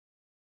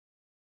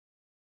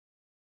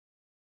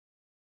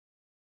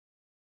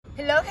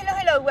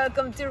Hello.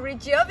 Welcome to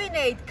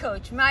Rejuvenate.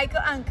 Coach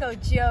Michael and Coach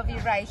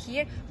Jovi right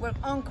here. We're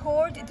on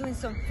court doing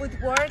some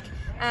footwork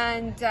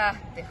and the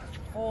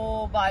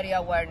full body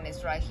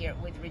awareness right here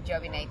with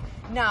Rejuvenate.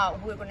 Now,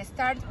 we're going to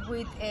start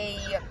with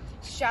a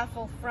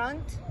shuffle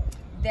front,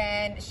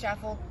 then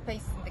shuffle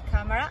facing the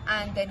camera,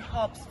 and then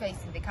hops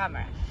facing the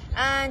camera.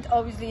 And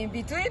obviously in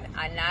between,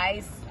 a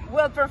nice,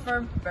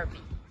 well-performed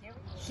burpee.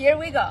 Here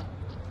we go.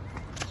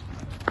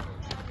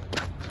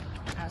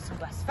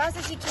 So as fast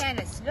as you can,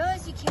 as slow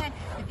as you can.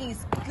 I think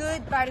it's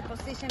good body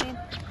positioning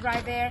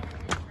right there.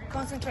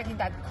 Concentrating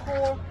that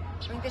core,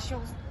 bring the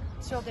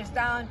shoulders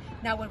down.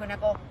 Now we're gonna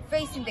go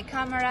facing the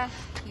camera.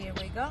 Here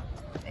we go.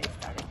 Let's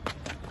start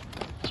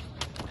it.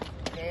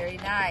 Very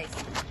nice.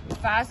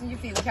 Fast on your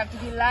feet. We have to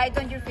be light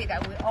on your feet.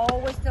 I will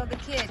always tell the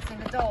kids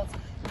and adults,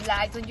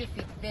 light on your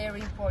feet. Very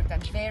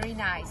important. Very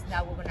nice.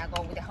 Now we're gonna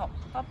go with a hop,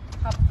 hop,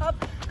 hop, hop.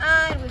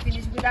 And we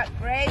finish with that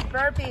great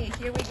burpee.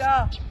 Here we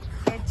go.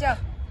 Good job.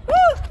 Woo!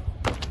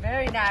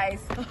 Very nice.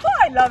 Oh,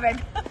 I love it.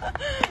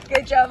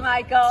 Good job,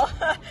 Michael.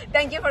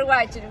 Thank you for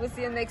watching. We'll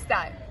see you next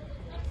time.